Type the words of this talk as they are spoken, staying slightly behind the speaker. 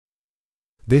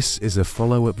This is a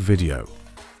follow-up video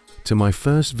to my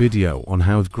first video on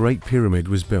how the Great Pyramid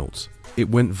was built. It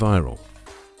went viral.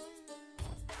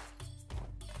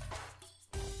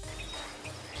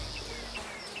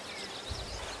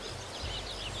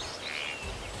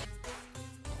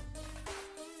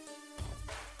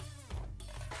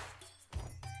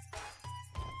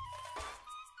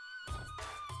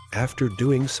 After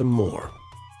doing some more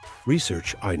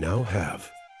research, I now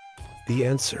have the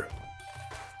answer.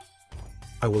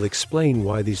 I will explain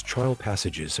why these trial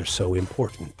passages are so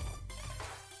important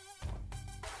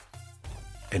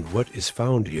and what is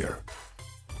found here.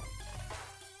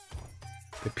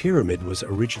 The pyramid was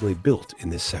originally built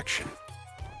in this section.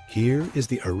 Here is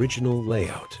the original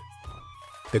layout.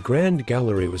 The Grand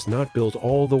Gallery was not built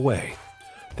all the way.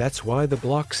 That's why the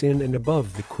blocks in and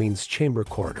above the Queen's Chamber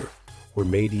corridor were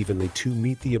made evenly to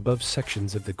meet the above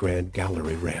sections of the Grand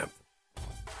Gallery ramp.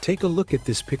 Take a look at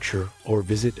this picture or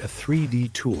visit a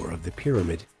 3D tour of the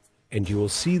pyramid, and you will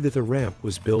see that the ramp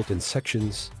was built in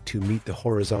sections to meet the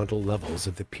horizontal levels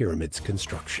of the pyramid's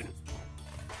construction.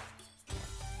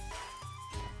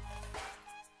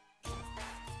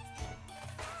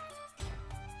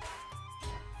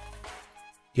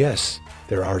 Yes,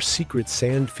 there are secret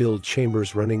sand-filled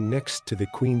chambers running next to the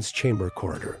Queen's Chamber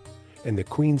corridor, and the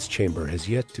Queen's Chamber has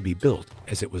yet to be built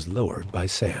as it was lowered by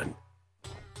sand.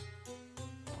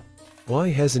 Why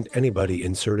hasn't anybody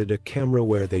inserted a camera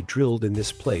where they drilled in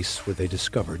this place where they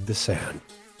discovered the sand?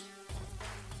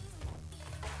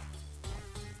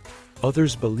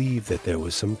 Others believe that there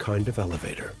was some kind of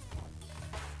elevator.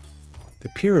 The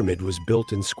pyramid was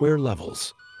built in square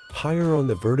levels, higher on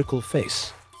the vertical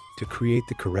face, to create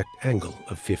the correct angle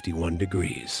of 51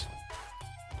 degrees.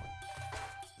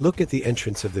 Look at the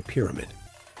entrance of the pyramid,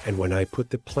 and when I put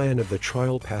the plan of the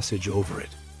trial passage over it.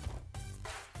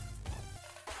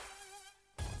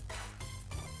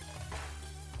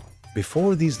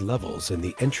 Before these levels and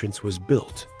the entrance was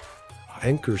built, an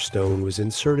anchor stone was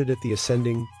inserted at the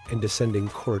ascending and descending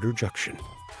corridor junction.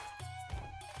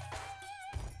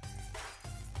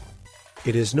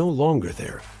 It is no longer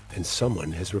there, and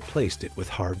someone has replaced it with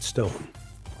hard stone.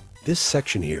 This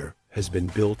section here has been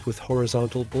built with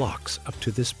horizontal blocks up to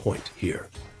this point here.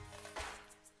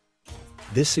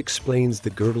 This explains the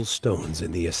girdle stones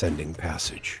in the ascending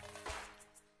passage.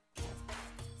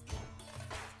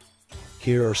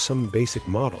 Here are some basic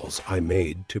models I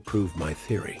made to prove my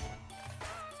theory.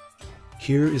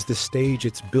 Here is the stage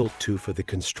it's built to for the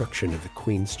construction of the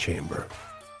Queen's Chamber.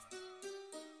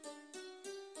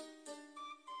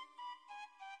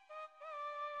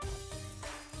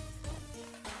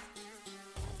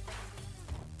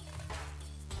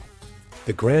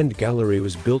 The Grand Gallery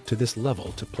was built to this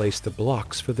level to place the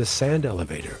blocks for the sand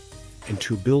elevator and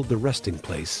to build the resting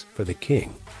place for the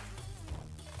king.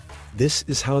 This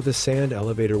is how the sand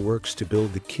elevator works to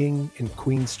build the King and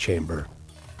Queen's Chamber.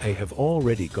 I have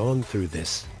already gone through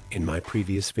this in my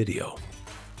previous video.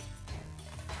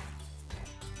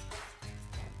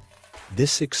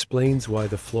 This explains why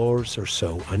the floors are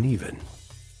so uneven.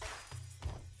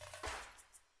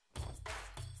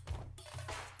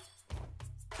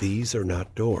 These are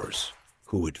not doors.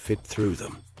 Who would fit through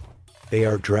them? They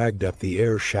are dragged up the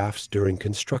air shafts during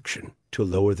construction to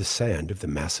lower the sand of the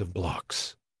massive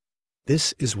blocks.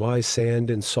 This is why sand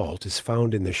and salt is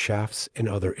found in the shafts and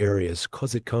other areas,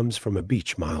 cause it comes from a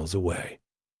beach miles away.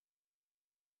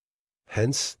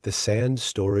 Hence the sand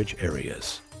storage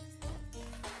areas.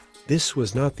 This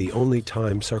was not the only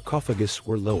time sarcophagus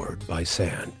were lowered by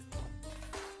sand.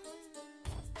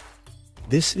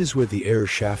 This is where the air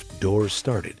shaft doors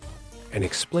started, and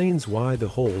explains why the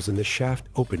holes in the shaft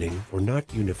opening were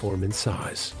not uniform in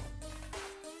size.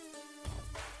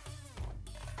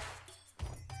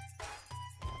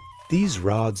 These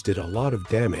rods did a lot of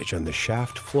damage on the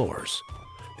shaft floors.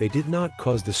 They did not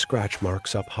cause the scratch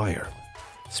marks up higher.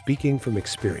 Speaking from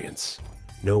experience,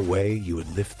 no way you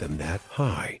would lift them that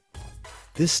high.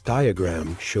 This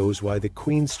diagram shows why the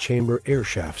Queen's Chamber air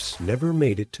shafts never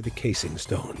made it to the casing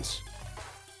stones.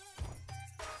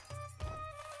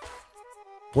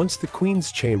 Once the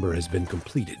Queen's Chamber has been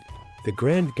completed, the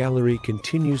Grand Gallery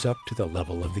continues up to the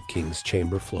level of the King's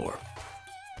Chamber floor.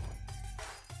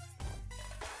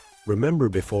 Remember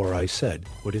before I said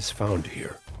what is found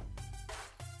here.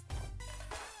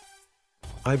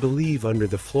 I believe under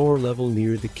the floor level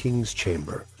near the King's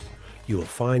Chamber, you will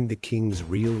find the King's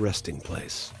real resting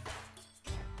place.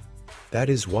 That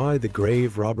is why the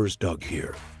grave robbers dug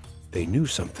here. They knew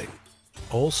something.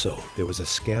 Also, there was a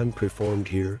scan performed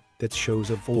here that shows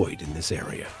a void in this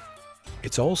area.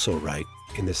 It's also right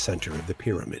in the center of the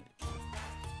pyramid.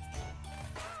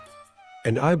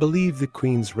 And I believe the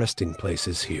Queen's resting place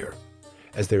is here,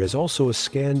 as there is also a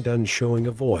scan done showing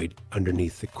a void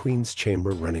underneath the Queen's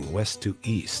chamber running west to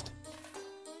east.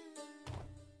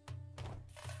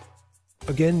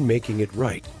 Again making it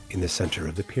right in the center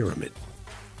of the pyramid.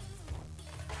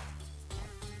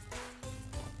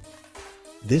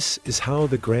 This is how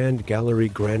the Grand Gallery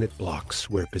granite blocks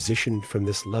were positioned from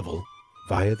this level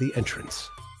via the entrance.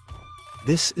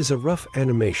 This is a rough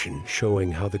animation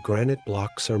showing how the granite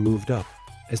blocks are moved up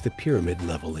as the pyramid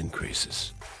level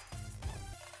increases.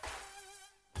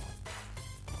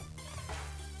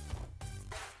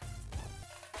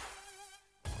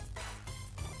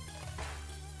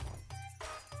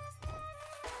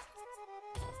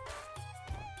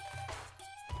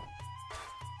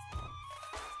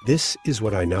 This is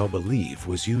what I now believe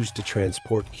was used to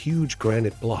transport huge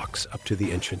granite blocks up to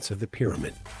the entrance of the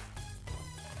pyramid.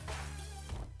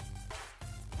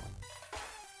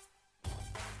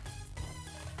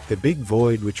 The big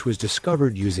void, which was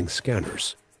discovered using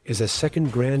scanners, is a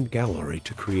second grand gallery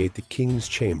to create the king's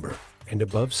chamber and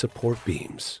above support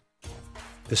beams.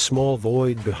 The small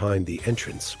void behind the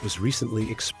entrance was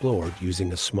recently explored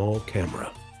using a small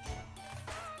camera.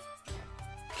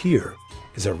 Here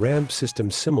is a ramp system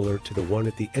similar to the one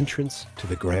at the entrance to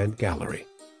the Grand Gallery.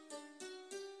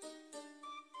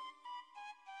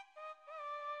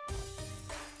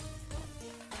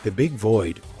 The big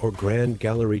void, or Grand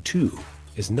Gallery 2,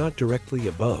 is not directly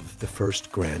above the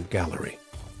first Grand Gallery.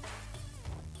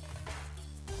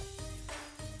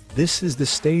 This is the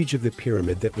stage of the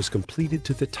pyramid that was completed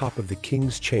to the top of the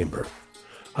king's chamber.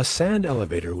 A sand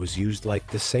elevator was used like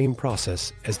the same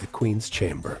process as the queen's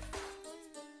chamber.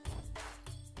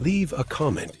 Leave a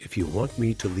comment if you want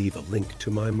me to leave a link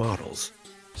to my models,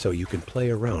 so you can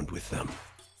play around with them.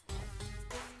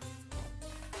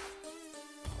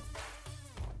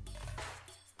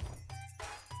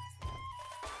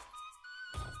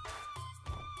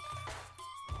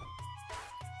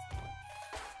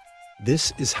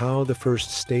 This is how the first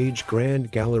stage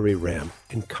Grand Gallery ramp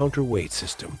and counterweight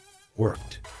system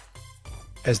worked.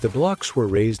 As the blocks were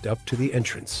raised up to the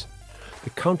entrance, the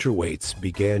counterweights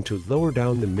began to lower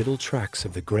down the middle tracks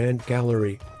of the Grand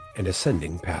Gallery and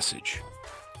ascending passage.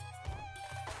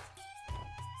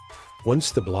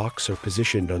 Once the blocks are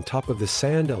positioned on top of the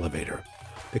sand elevator,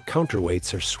 the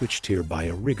counterweights are switched here by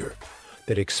a rigger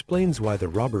that explains why the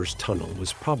robber's tunnel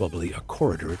was probably a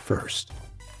corridor at first.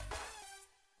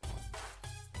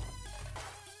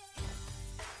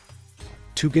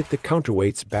 To get the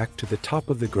counterweights back to the top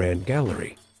of the Grand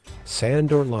Gallery,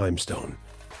 sand or limestone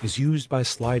is used by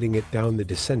sliding it down the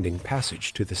descending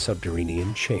passage to the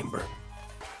subterranean chamber.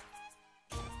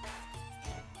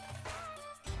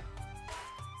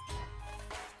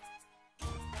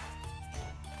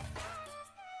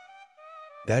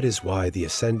 That is why the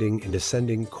ascending and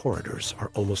descending corridors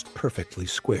are almost perfectly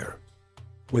square.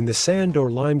 When the sand or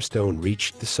limestone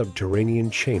reached the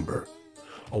subterranean chamber,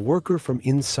 a worker from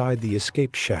inside the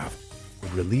escape shaft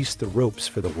would release the ropes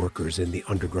for the workers in the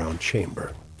underground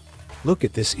chamber. Look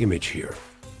at this image here.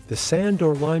 The sand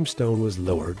or limestone was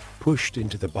lowered, pushed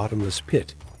into the bottomless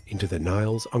pit, into the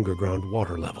Nile's underground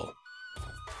water level.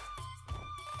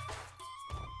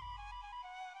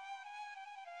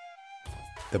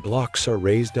 The blocks are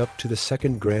raised up to the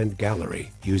second Grand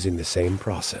Gallery using the same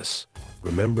process.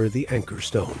 Remember the anchor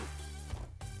stone.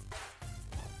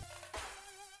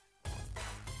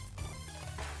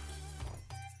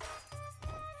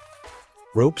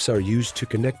 Ropes are used to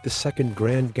connect the second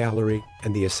Grand Gallery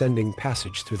and the ascending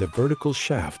passage through the vertical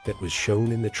shaft that was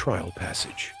shown in the trial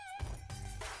passage.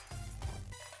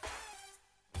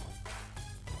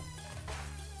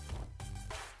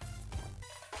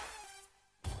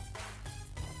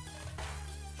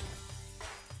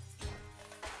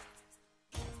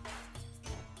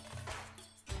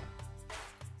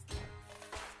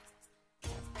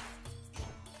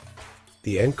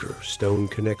 The anchor stone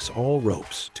connects all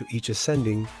ropes to each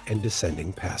ascending and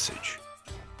descending passage.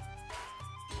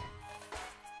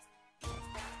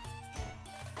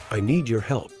 I need your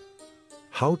help.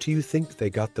 How do you think they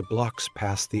got the blocks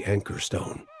past the anchor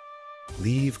stone?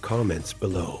 Leave comments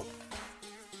below.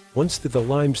 Once the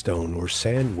limestone or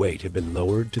sand weight have been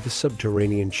lowered to the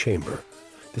subterranean chamber,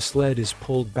 the sled is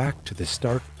pulled back to the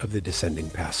start of the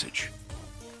descending passage.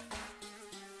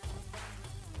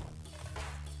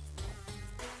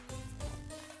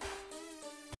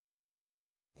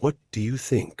 What do you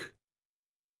think?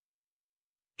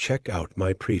 Check out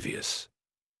my previous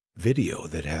video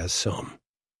that has some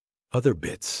other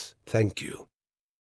bits. Thank you.